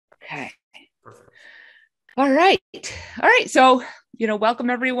All right. All right. So, welcome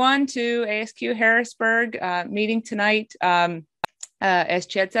everyone to ASQ Harrisburg meeting tonight. As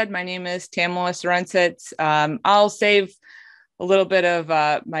Chad said, my name is Tamela Serensits. I'll save a little bit of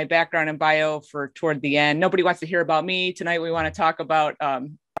my background and bio for toward the end. Nobody wants to hear about me tonight. We want to talk about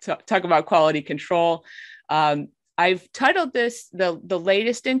quality control. I've titled this the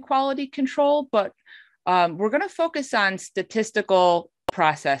latest in quality control, but we're going to focus on statistical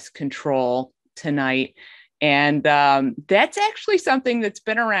process control tonight. And that's actually something that's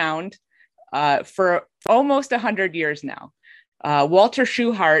been around for almost 100 years now. Walter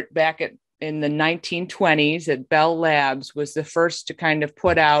Shewhart, back in the 1920s at Bell Labs, was the first to kind of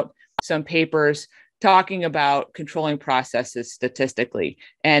put out some papers talking about controlling processes statistically.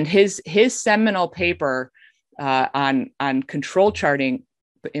 And his seminal paper on control charting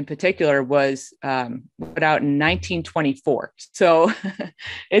in particular was put out in 1924. So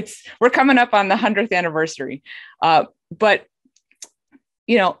we're coming up on the 100th anniversary. But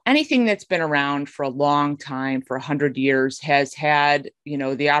anything that's been around for a long time, for 100 years, has had,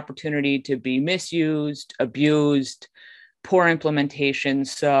 the opportunity to be misused, abused, poor implementation.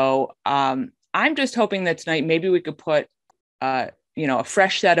 So I'm just hoping that tonight maybe we could put, a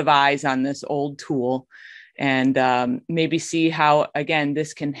fresh set of eyes on this old tool and maybe see how, again,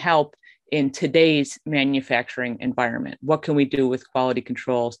 this can help in today's manufacturing environment. What can we do with quality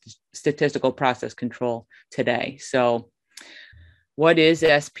control, statistical process control today? So what is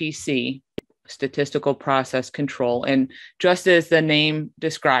SPC, statistical process control? And just as the name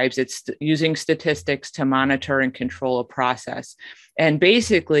describes, it's using statistics to monitor and control a process. And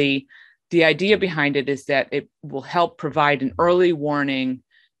basically, the idea behind it is that it will help provide an early warning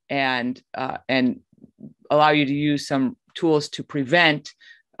and allow you to use some tools to prevent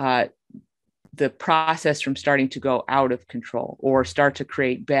the process from starting to go out of control or start to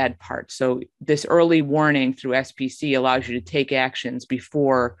create bad parts. So this early warning through SPC allows you to take actions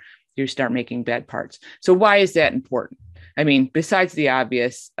before you start making bad parts. So why is that important? I mean, besides the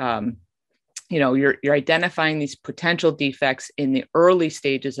obvious, you're identifying these potential defects in the early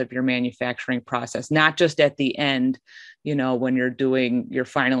stages of your manufacturing process, not just at the end, when you're doing your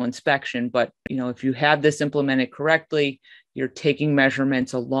final inspection, but, if you have this implemented correctly, you're taking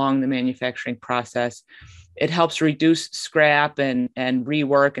measurements along the manufacturing process. It helps reduce scrap and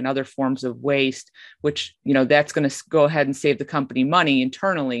rework and other forms of waste, which, that's going to go ahead and save the company money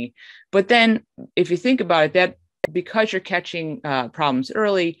internally. But then if you think about it, that because you're catching problems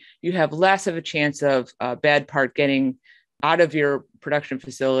early, you have less of a chance of a bad part getting out of your production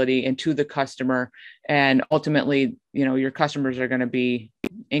facility and to the customer. And ultimately, your customers are going to be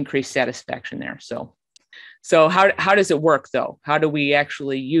increased satisfaction there. So how does it work, though? How do we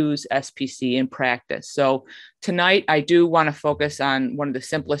actually use SPC in practice? So tonight, I do want to focus on one of the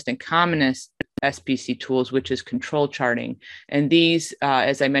simplest and commonest SPC tools, which is control charting. And these,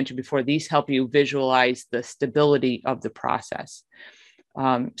 as I mentioned before, these help you visualize the stability of the process.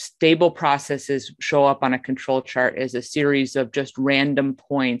 Stable processes show up on a control chart as a series of just random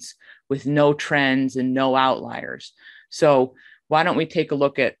points with no trends and no outliers. So why don't we take a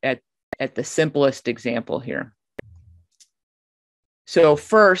look at the simplest example here? So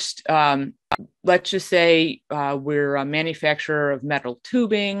first, let's just say we're a manufacturer of metal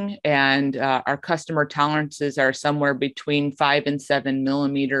tubing, and our customer tolerances are somewhere between 5 and 7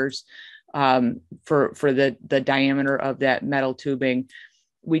 millimeters for the diameter of that metal tubing.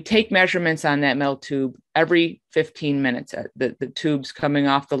 We take measurements on that metal tube every 15 minutes. The tubes coming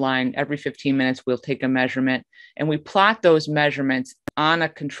off the line, every 15 minutes, we'll take a measurement, and we plot those measurements on a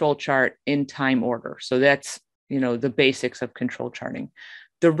control chart in time order. So that's, the basics of control charting.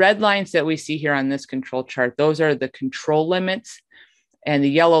 The red lines that we see here on this control chart, those are the control limits, and the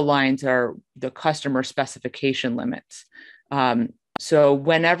yellow lines are the customer specification limits. So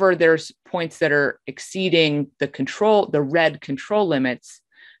whenever there's points that are exceeding the red control limits,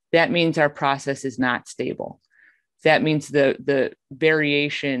 that means our process is not stable. That means the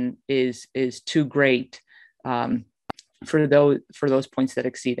variation is too great for those points that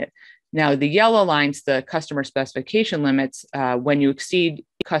exceed it. Now, the yellow lines, the customer specification limits, when you exceed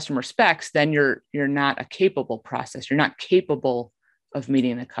customer specs, then you're not a capable process. You're not capable of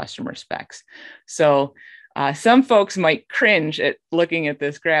meeting the customer specs. So some folks might cringe at looking at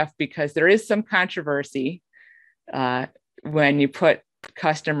this graph because there is some controversy when you put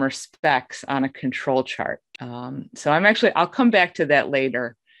customer specs on a control chart. So I'll come back to that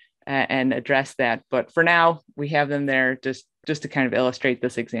later and address that. But for now, we have them there just to kind of illustrate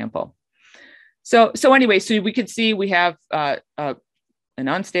this example. So anyway, so we could see we have an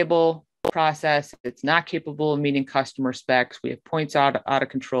unstable process. It's not capable of meeting customer specs. We have points out of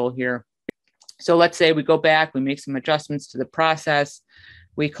control here. So let's say we go back, we make some adjustments to the process,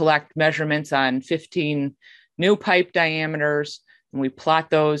 we collect measurements on 15 new pipe diameters, and we plot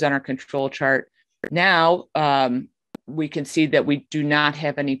those on our control chart. Now we can see that we do not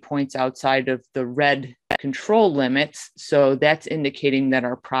have any points outside of the red control limits. So that's indicating that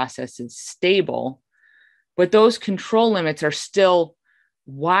our process is stable, but those control limits are still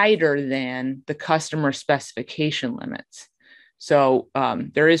wider than the customer specification limits. So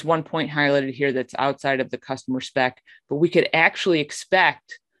there is one point highlighted here that's outside of the customer spec, but we could actually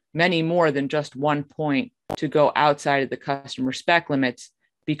expect many more than just 1 point to go outside of the customer spec limits,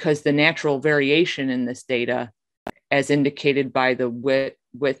 because the natural variation in this data, as indicated by the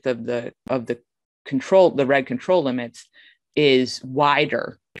width of the control, the red control limits, is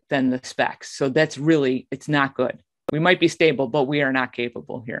wider than the specs. So that's really, it's not good. We might be stable, but we are not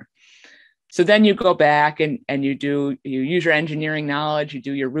capable here. So then you go back and you use your engineering knowledge, you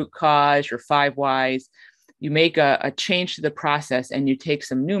do your root cause, your 5 whys, you make a change to the process, and you take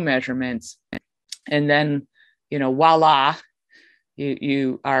some new measurements, and then, voila,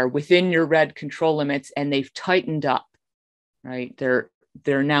 you are within your red control limits, and they've tightened up, right?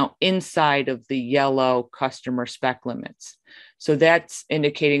 They're now inside of the yellow customer spec limits. So that's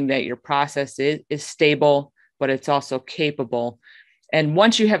indicating that your process is stable, but it's also capable. And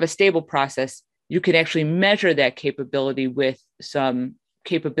once you have a stable process, you can actually measure that capability with some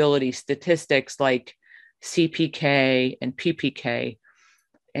capability statistics like CPK and PPK.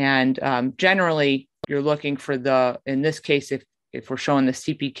 And generally, you're looking for in this case, if we're showing the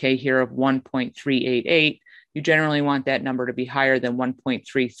CPK here of 1.388, you generally want that number to be higher than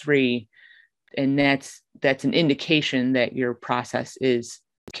 1.33. And that's an indication that your process is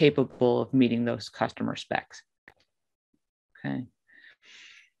capable of meeting those customer specs. Okay.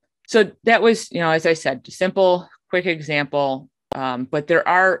 So that was, as I said, a simple, quick example, but there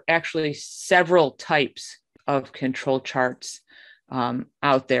are actually several types of control charts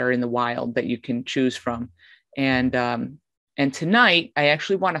out there in the wild that you can choose from. And tonight, I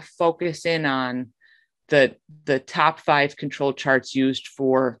actually want to focus in on the top 5 control charts used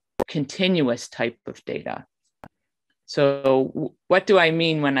for continuous type of data. So what do I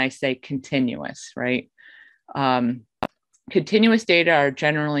mean when I say continuous, right? Continuous data are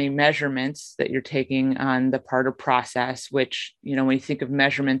generally measurements that you're taking on the part of process, which, when you think of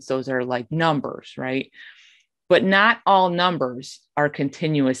measurements, those are like numbers, right? But not all numbers are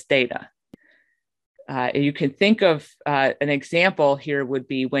continuous data. You can think of an example here would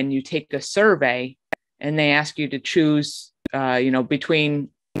be when you take a survey and they ask you to choose, between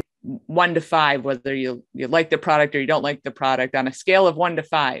 1 to 5, whether you like the product or you don't like the product on a scale of 1 to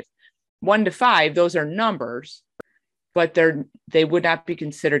 5. 1 to 5, those are numbers, but they would not be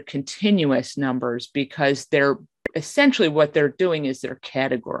considered continuous numbers, because they're essentially what they're doing is they're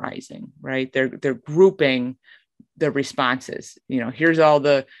categorizing, right? They're grouping the responses. Here's all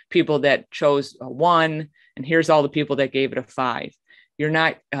the people that chose a 1, and here's all the people that gave it a 5. You're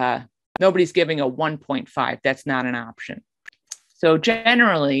not, nobody's giving a 1.5. That's not an option. So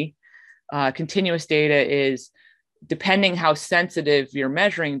generally, continuous data is, depending how sensitive your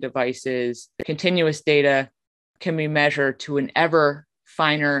measuring device is, continuous data can be measured to an ever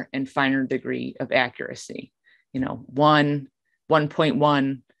finer and finer degree of accuracy. 1, 1.1,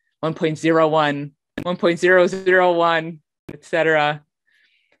 1.01, 1.001, et cetera.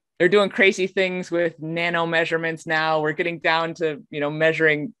 They're doing crazy things with nano measurements now. We're getting down to,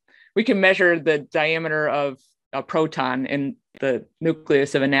 measuring, we can measure the diameter of a proton in the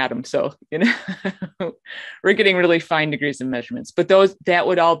nucleus of an atom. So, we're getting really fine degrees of measurements, but that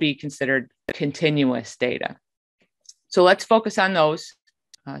would all be considered continuous data. So let's focus on those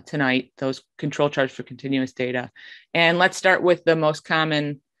tonight, those control charts for continuous data. And let's start with the most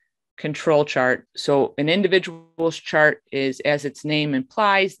common control chart. So an individual's chart is, as its name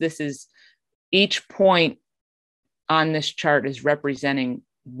implies, this is each point on this chart is representing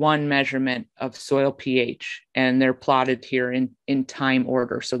one measurement of soil pH, and they're plotted here in time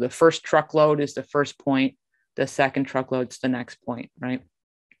order. So the first truckload is the first point, the second truckload is the next point, right?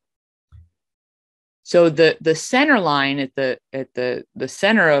 So the center line at the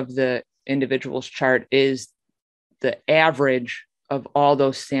center of the individual's chart is the average of all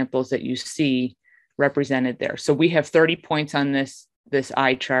those samples that you see represented there. So we have 30 points on this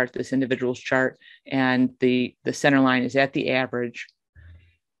eye chart, this individual's chart, and the center line is at the average.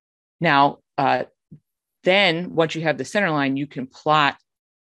 Now, then once you have the center line, you can plot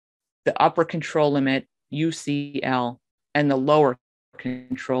the upper control limit, UCL, and the lower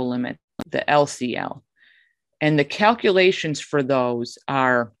control limit, the LCL. And the calculations for those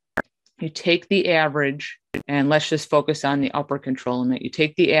are, you take the average, and let's just focus on the upper control limit. You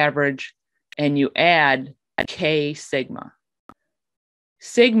take the average and you add K sigma.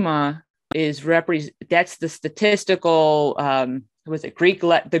 Sigma is that's the statistical, the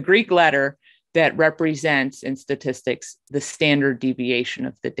Greek letter that represents in statistics the standard deviation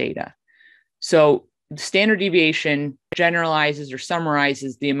of the data. So standard deviation generalizes or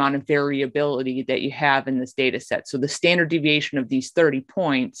summarizes the amount of variability that you have in this data set. So the standard deviation of these 30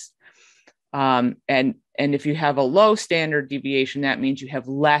 points, and if you have a low standard deviation, that means you have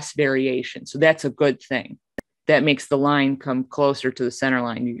less variation. So that's a good thing. That makes the line come closer to the center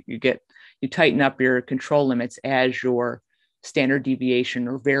line. You tighten up your control limits as your standard deviation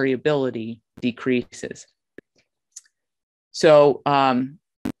or variability decreases. So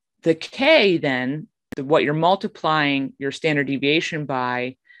the K then, what you're multiplying your standard deviation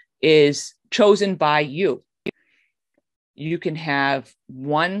by is chosen by you. You can have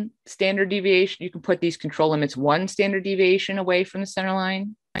one standard deviation. You can put these control limits one standard deviation away from the center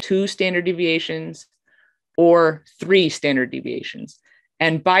line, two standard deviations, or three standard deviations.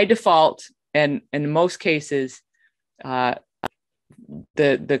 And by default, and in most cases, the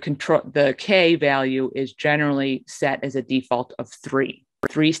K value is generally set as a default of three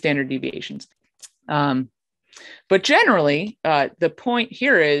standard deviations. But generally, the point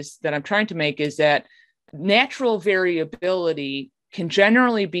here is that I'm trying to make is that natural variability can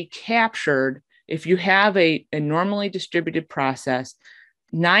generally be captured if you have a normally distributed process.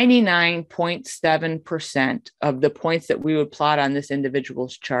 99.7% of the points that we would plot on this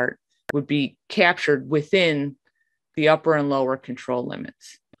individual's chart would be captured within the upper and lower control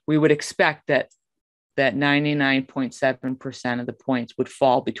limits. We would expect that 99.7% of the points would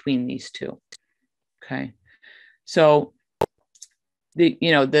fall between these two. Okay, so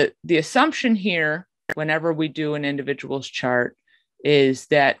the assumption here, whenever we do an individual's chart, is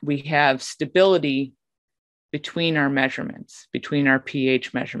that we have stability between our measurements, between our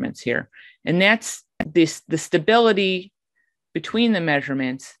pH measurements here. And that's the stability between the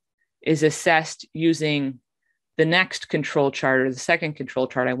measurements is assessed using the next control chart, or the second control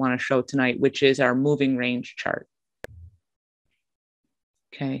chart I want to show tonight, which is our moving range chart.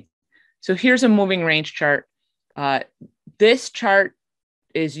 Okay, so here's a moving range chart. This chart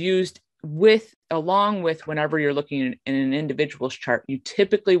is used along with whenever you're looking in an individual's chart. You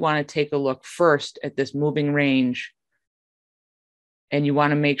typically want to take a look first at this moving range, and you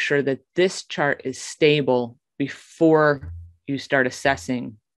want to make sure that this chart is stable before you start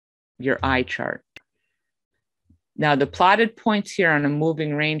assessing your eye chart. Now, the plotted points here on a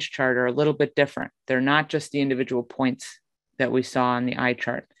moving range chart are a little bit different. They're not just the individual points that we saw on the eye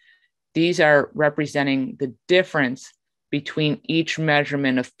chart. These are representing the difference between each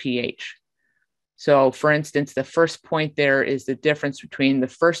measurement of pH. So for instance, the first point there is the difference between the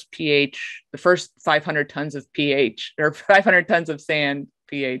first 500 tons of pH, or 500 tons of sand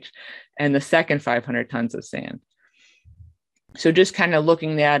pH, and the second 500 tons of sand. So just kind of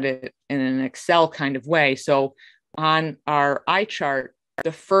looking at it in an Excel kind of way. So on our eye chart,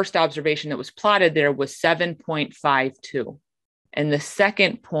 the first observation that was plotted there was 7.52. And the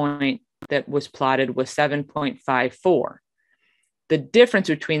second point that was plotted was 7.54. The difference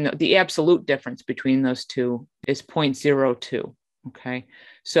between the absolute difference between those two is 0.02. Okay,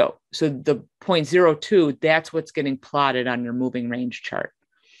 so the 0.02, that's what's getting plotted on your moving range chart.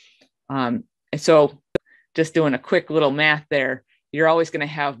 And so just doing a quick little math there, you're always going to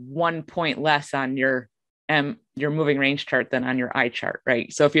have 1 point less on your moving range chart than on your eye chart,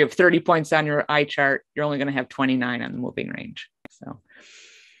 right? So if you have 30 points on your eye chart, you're only going to have 29 on the moving range. So,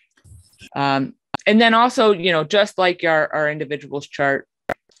 and then also, just like our individual's chart,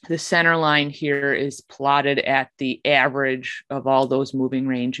 the center line here is plotted at the average of all those moving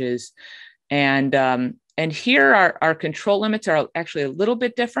ranges. And here our control limits are actually a little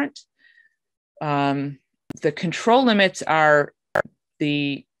bit different. The control limits are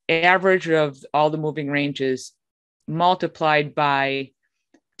the average of all the moving ranges multiplied by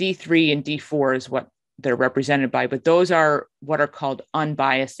D3 and D4 is what they're represented by, but those are what are called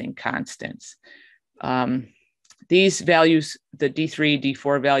unbiasing constants. These values, the D3,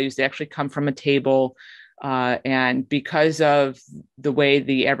 D4 values, they actually come from a table. And because of the way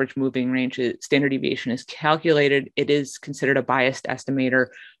the average moving range standard deviation is calculated, it is considered a biased estimator.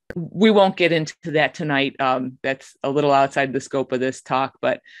 We won't get into that tonight. That's a little outside the scope of this talk,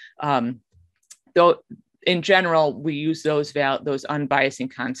 but though in general, we use those unbiasing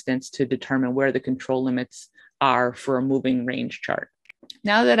constants to determine where the control limits are for a moving range chart.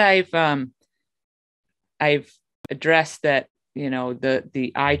 Now that I've addressed that,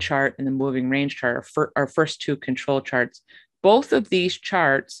 the eye chart and the moving range chart are our first two control charts. Both of these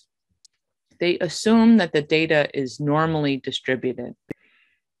charts, they assume that the data is normally distributed.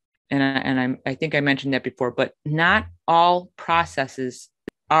 I think I mentioned that before, but not all processes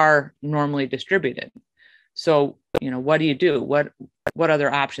are normally distributed. So, what do you do? What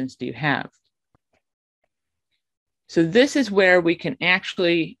other options do you have? So this is where we can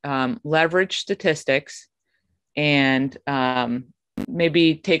actually leverage statistics and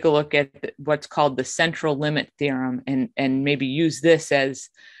maybe take a look at what's called the central limit theorem, and maybe use this as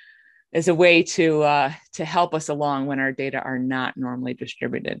a way to help us along when our data are not normally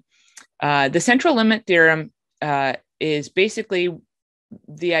distributed. The central limit theorem is basically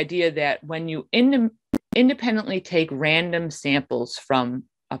the idea that when you independently take random samples from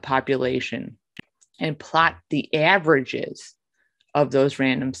a population and plot the averages of those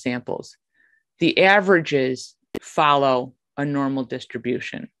random samples, the averages follow a normal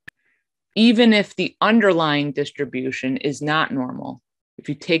distribution. Even if the underlying distribution is not normal, if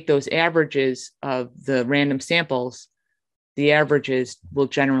you take those averages of the random samples, the averages will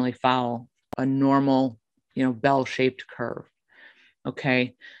generally follow a normal, bell-shaped curve.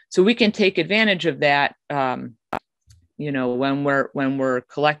 Okay, so we can take advantage of that, when we're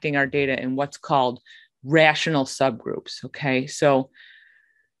collecting our data in what's called rational subgroups. Okay, so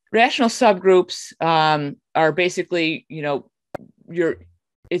rational subgroups are basically,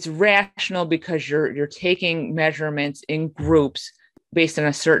 it's rational because you're taking measurements in groups based on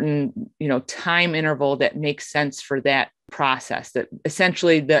a certain, time interval that makes sense for that process. That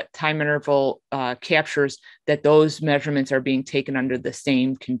essentially the time interval captures that those measurements are being taken under the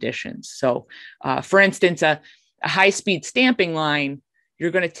same conditions. So, for instance, a high-speed stamping line, you're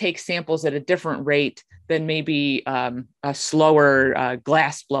going to take samples at a different rate than maybe a slower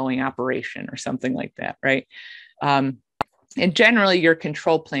glass blowing operation or something like that, right? And generally, your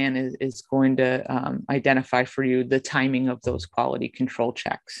control plan is going to identify for you the timing of those quality control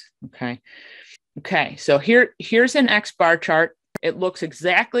checks. Okay. So here's an X bar chart. It looks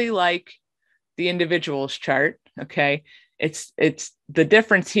exactly like the individual's chart. Okay. It's the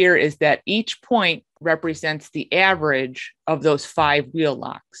difference here is that each point represents the average of those 5 wheel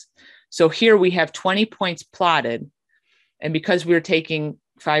locks. So here we have 20 points plotted, and because we're taking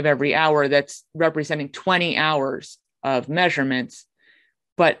 5 every hour, that's representing 20 hours of measurements,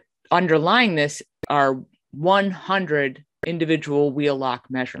 but underlying this are 100 individual wheel lock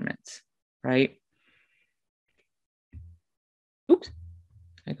measurements, right? Oops,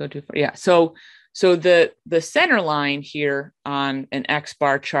 I go too far. Yeah, so the center line here on an X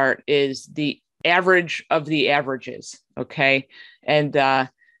bar chart is the average of the averages, okay? And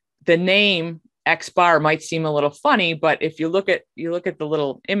the name X bar might seem a little funny, but if you look at the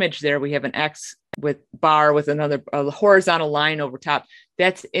little image there, we have an X with bar with another horizontal line over top.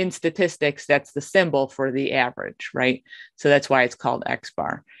 That's in statistics, that's the symbol for the average, right? So that's why it's called X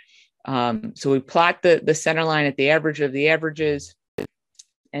bar. So we plot the center line at the average of the averages,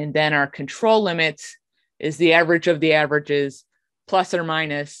 and then our control limits is the average of the averages plus or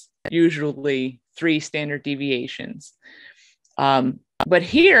minus usually 3 standard deviations. But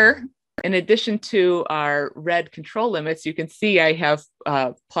here, in addition to our red control limits, you can see I have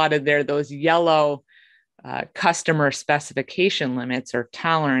plotted there those yellow customer specification limits or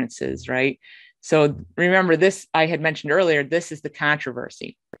tolerances, right? So remember this, I had mentioned earlier, this is the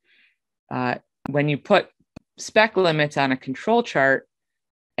controversy. When you put spec limits on a control chart,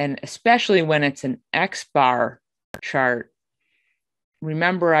 and especially when it's an X bar chart,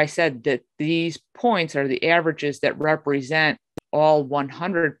 remember I said that these points are the averages that represent all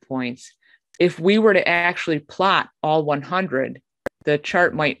 100 points. If we were to actually plot all 100, the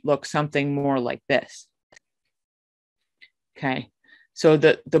chart might look something more like this. Okay, so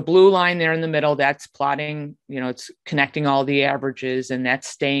the blue line there in the middle, that's plotting, it's connecting all the averages, and that's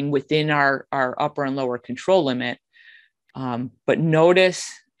staying within our upper and lower control limit. But notice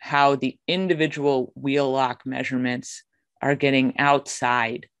how the individual wheel lock measurements are getting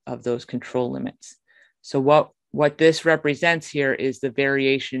outside of those control limits. So what this represents here is the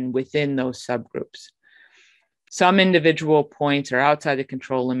variation within those subgroups. Some individual points are outside the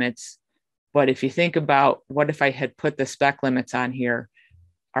control limits, but if you think about what if I had put the spec limits on here,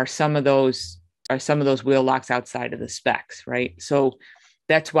 are some of those wheel locks outside of the specs, right? So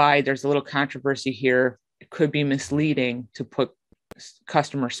that's why there's a little controversy here. It could be misleading to put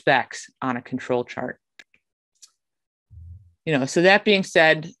customer specs on a control chart. So that being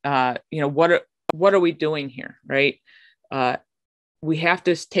said, what are we doing here, right? We have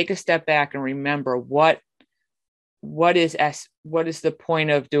to take a step back and remember what is the point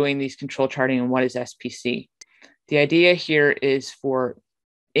of doing these control charting, and what is SPC? The idea here is for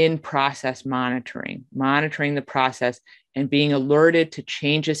in-process monitoring the process and being alerted to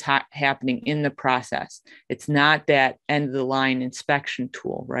changes happening in the process. It's not that end of the line inspection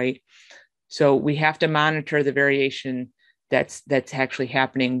tool, right? So we have to monitor the variation that's actually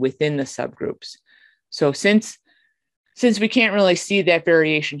happening within the subgroups. So since we can't really see that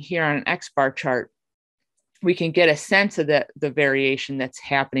variation here on an X-bar chart, we can get a sense of the variation that's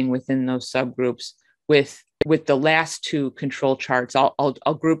happening within those subgroups with the last two control charts.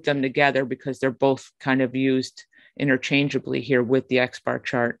 I'll group them together because they're both kind of used interchangeably here with the X-bar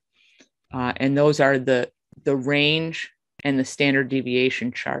chart. And those are the range and the standard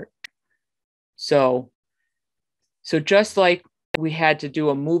deviation chart. So just like we had to do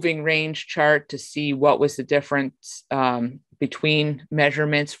a moving range chart to see what was the difference between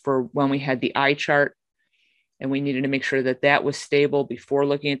measurements for when we had the eye chart, and we needed to make sure that that was stable before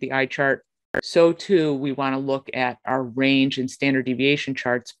looking at the eye chart, so too we want to look at our range and standard deviation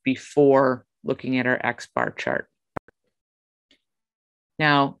charts before looking at our X-bar chart.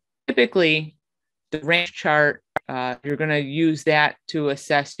 Now, typically, the range chart, you're going to use that to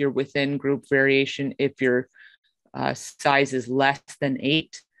assess your within group variation if your size is less than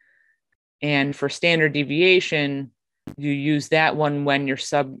 8. And for standard deviation, you use that one when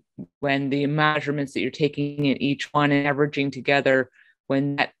the measurements that you're taking in each one and averaging together,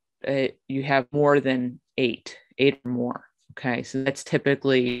 when you have more than 8 or more. Okay, so that's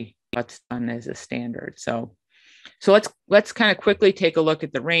typically what's done as a standard. So let's kind of quickly take a look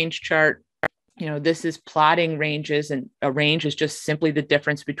at the range chart. This is plotting ranges, and a range is just simply the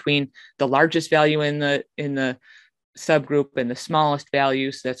difference between the largest value in the subgroup and the smallest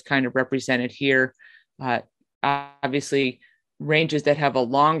value. So that's kind of represented here. Obviously, ranges that have a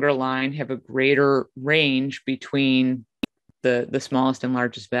longer line have a greater range between the smallest and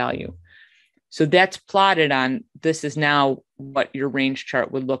largest value. So that's plotted on, this is now what your range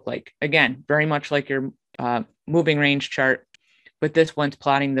chart would look like. Again, very much like your moving range chart, but this one's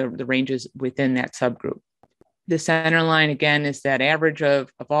plotting the ranges within that subgroup. The center line, again, is that average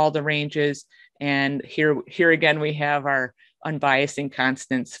of all the ranges. And here again, we have our unbiasing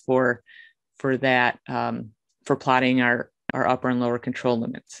constants for that, for plotting our upper and lower control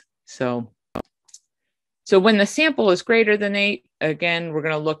limits. So when the sample is greater than 8, again, we're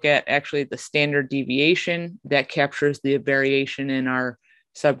going to look at actually the standard deviation that captures the variation in our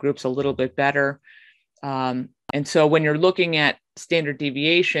subgroups a little bit better. And so when you're looking at standard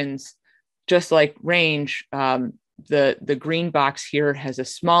deviations, just like range, the green box here has a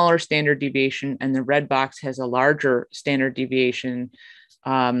smaller standard deviation and the red box has a larger standard deviation.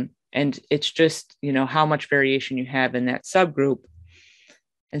 And it's just, how much variation you have in that subgroup.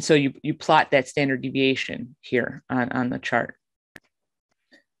 And so you plot that standard deviation here on the chart.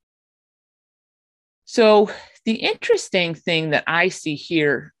 So the interesting thing that I see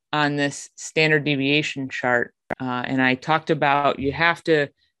here on this standard deviation chart, and I talked about, you have to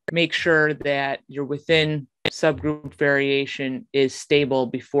make sure that your within subgroup variation is stable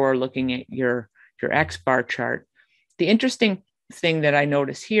before looking at your X-bar chart. The interesting thing that I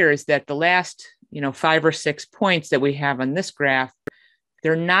notice here is that the last 5 or 6 points that we have on this graph,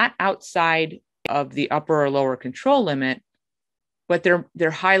 they're not outside of the upper or lower control limit, but they're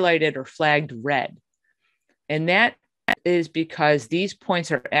highlighted or flagged red. And that is because these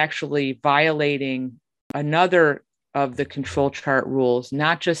points are actually violating another of the control chart rules,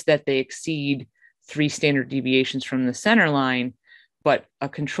 not just that they exceed 3 standard deviations from the center line, but a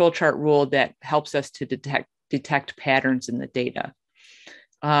control chart rule that helps us to detect patterns in the data.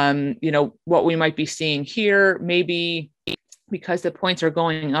 What we might be seeing here, maybe because the points are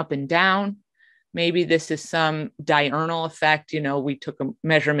going up and down, maybe this is some diurnal effect. We took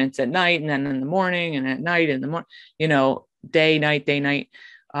measurements at night and then in the morning and at night in the morning, day, night.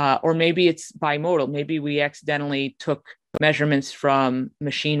 Or maybe it's bimodal. Maybe we accidentally took measurements from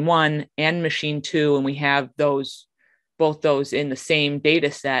machine 1 and machine 2, and we have both those in the same data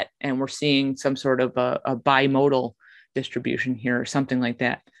set, and we're seeing some sort of a bimodal distribution here or something like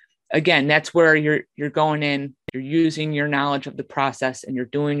that. Again, that's where you're going in, you're using your knowledge of the process, and you're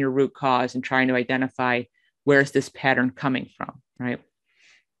doing your root cause and trying to identify where's this pattern coming from, right?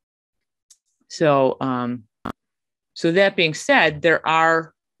 So, so that being said, there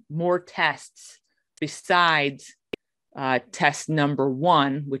are more tests besides test number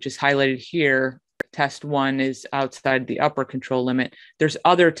 1, which is highlighted here. Test 1 is outside the upper control limit. There's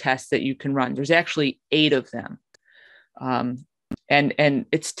other tests that you can run. There's actually 8 of them. And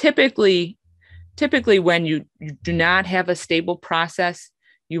it's typically when you do not have a stable process,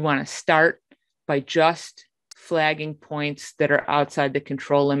 you want to start by just flagging points that are outside the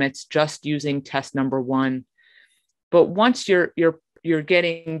control limits, just using test number 1. But once you're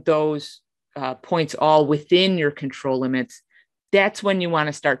getting those points all within your control limits, that's when you want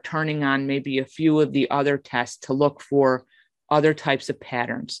to start turning on maybe a few of the other tests to look for other types of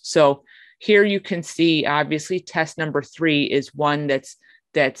patterns. So here you can see, obviously, test number 3 is one that's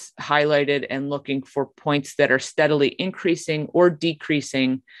highlighted and looking for points that are steadily increasing or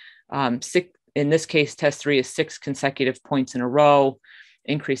decreasing. In this case, test 3 is 6 consecutive points in a row,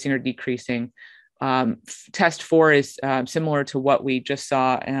 increasing or decreasing. Test 4 is similar to what we just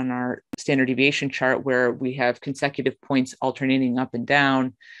saw in our standard deviation chart, where we have consecutive points alternating up and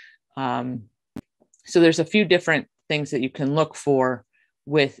down. So there's a few different things that you can look for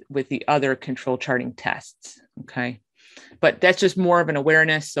with the other control charting tests. Okay, but that's just more of an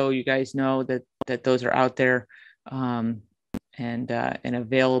awareness, so you guys know that those are out there and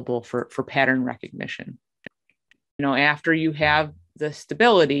available for pattern recognition. You know, after you have the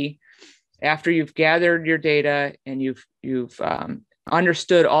stability, after you've gathered your data and you've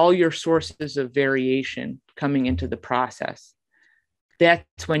understood all your sources of variation coming into the process,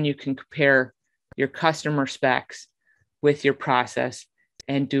 that's when you can compare your customer specs with your process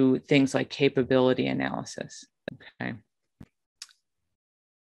and do things like capability analysis. Okay.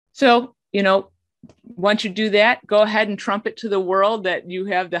 So, you know, once you do that, go ahead and trumpet to the world that you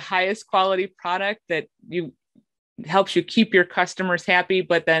have the highest quality product, that helps you keep your customers happy,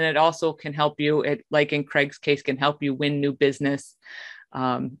 but then it also can help you, like in Craig's case, can help you win new business.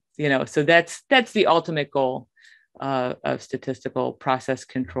 You know, so that's the ultimate goal of statistical process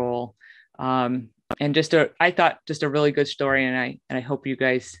control. And I thought just a really good story, and I hope you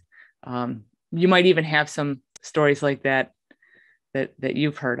guys, you might even have some stories like that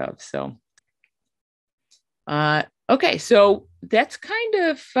you've heard of. So, okay, so that's kind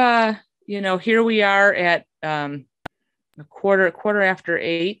of, you know, here we are at a quarter after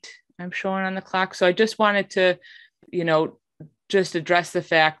 8, I'm showing on the clock. So I just wanted to, you know, just address the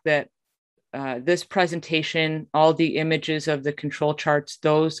fact that this presentation, all the images of the control charts,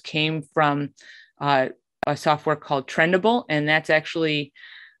 those came from a software called Trendable, and that's actually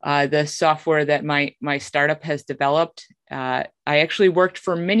the software that my startup has developed. I actually worked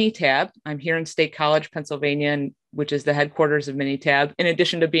for Minitab. I'm here in State College, Pennsylvania, which is the headquarters of Minitab, in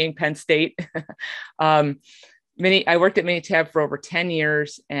addition to being Penn State. I worked at Minitab for over 10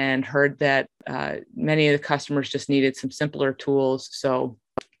 years and heard that many of the customers just needed some simpler tools. So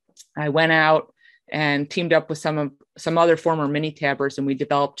I went out and teamed up with some other former Minitabbers, and we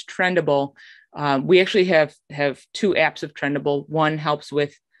developed Trendable. We actually have 2 apps of Trendable. One helps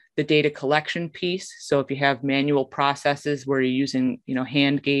with the data collection piece. So if you have manual processes where you're using, you know,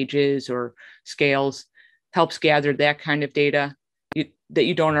 hand gauges or scales, helps gather that kind of data that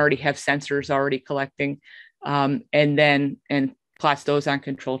you don't already have sensors already collecting, and plots those on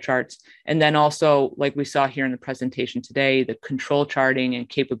control charts. And then also, like we saw here in the presentation today, the control charting and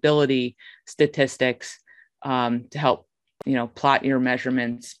capability statistics to help, you know, plot your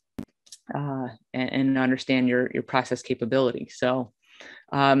measurements and understand your process capability. So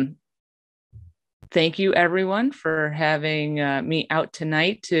thank you, everyone, for having me out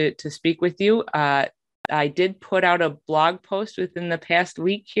tonight to speak with you. I did put out a blog post within the past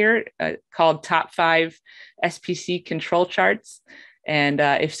week here called Top 5 SPC Control Charts. And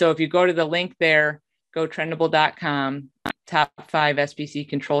if you go to the link there, go trendable.com, Top 5 SPC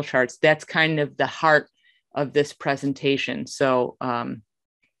Control Charts. That's kind of the heart of this presentation. So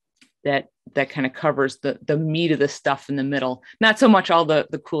that kind of covers the meat of the stuff in the middle. Not so much all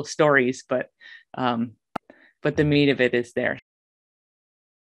the cool stories, but the meat of it is there.